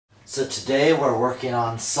So today we're working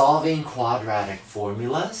on solving quadratic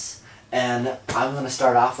formulas, and I'm going to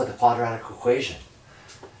start off with a quadratic equation.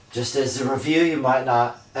 Just as a review, you might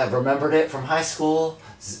not have remembered it from high school.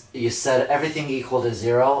 You set everything equal to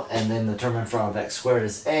 0, and then the term in front of x squared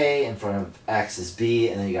is a, in front of x is b,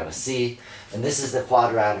 and then you got a c. And this is the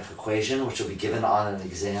quadratic equation, which will be given on an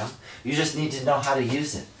exam. You just need to know how to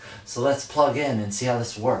use it. So let's plug in and see how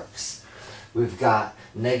this works. We've got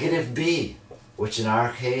negative b, which in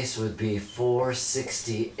our case would be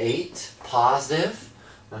 468 positive.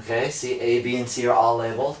 Okay, see a, b, and c are all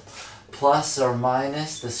labeled. Plus or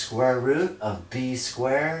minus the square root of b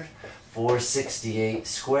squared, 468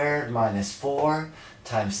 squared minus 4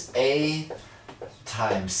 times a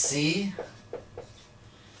times c.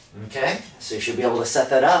 Okay, so you should be able to set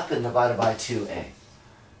that up and divide it by 2a.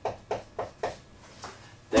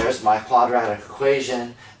 There's my quadratic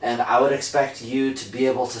equation, and I would expect you to be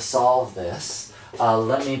able to solve this.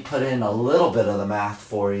 Let me put in a little bit of the math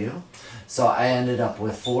for you. So I ended up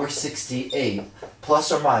with 468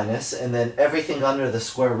 plus or minus, and then everything under the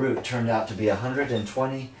square root turned out to be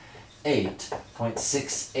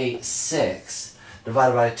 128.686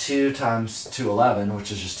 divided by 2 times 211,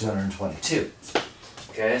 which is just 222.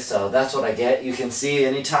 Okay, so that's what I get. You can see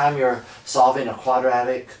anytime you're solving a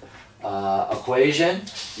quadratic equation,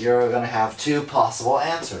 you're going to have two possible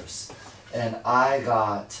answers. And I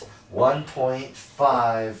got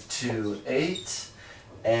 1.528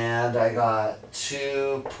 and I got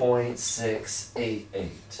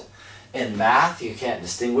 2.688. In math, you can't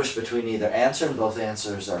distinguish between either answer, and both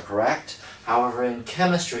answers are correct. However, in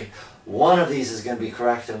chemistry, one of these is going to be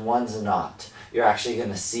correct and one's not. You're actually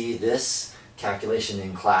going to see this calculation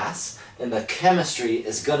in class, and the chemistry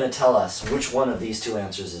is going to tell us which one of these two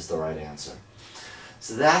answers is the right answer.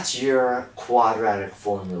 So that's your quadratic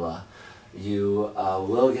formula. You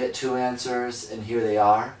will get two answers, and here they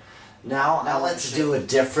are. Now let's do a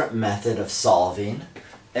different method of solving.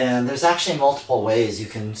 And there's actually multiple ways you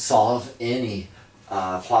can solve any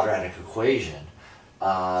quadratic equation.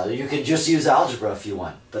 You could just use algebra if you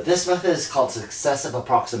want. But this method is called successive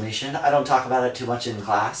approximation. I don't talk about it too much in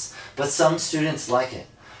class, but some students like it.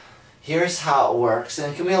 Here's how it works,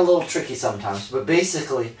 and it can be a little tricky sometimes, but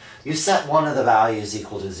basically you set one of the values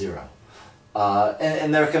equal to 0.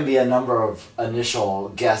 And there can be a number of initial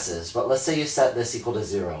guesses, but let's say you set this equal to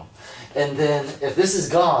 0. And then if this is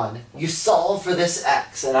gone, you solve for this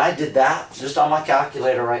x. And I did that just on my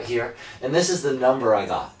calculator right here, and this is the number I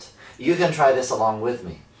got. You can try this along with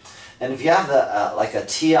me. And if you have the like a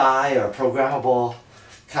TI or a programmable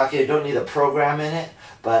calculator, you don't need a program in it,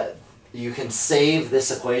 but you can save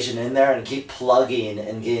this equation in there and keep plugging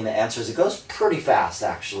and getting the answers. It goes pretty fast,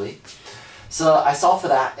 actually. So I solved for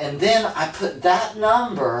that, and then I put that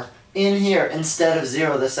number in here instead of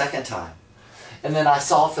 0 the second time. And then I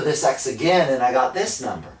solved for this x again, and I got this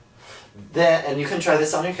number. Then, and you can try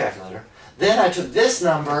this on your calculator. Then I took this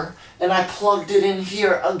number, and I plugged it in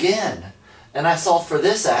here again. And I solved for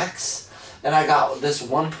this x, and I got this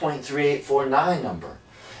 1.3849 number.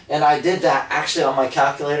 And I did that actually on my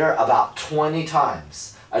calculator about 20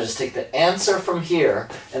 times. I just take the answer from here,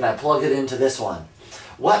 and I plug it into this one.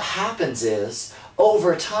 What happens is,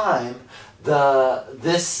 over time,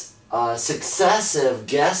 this successive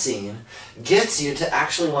guessing gets you to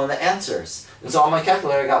actually one of the answers. And so on my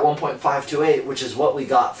calculator I got 1.528, which is what we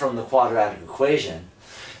got from the quadratic equation.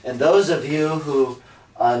 And those of you who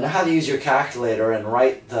know how to use your calculator and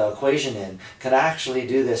write the equation in can actually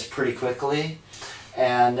do this pretty quickly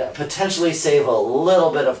and potentially save a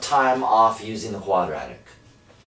little bit of time off using the quadratic.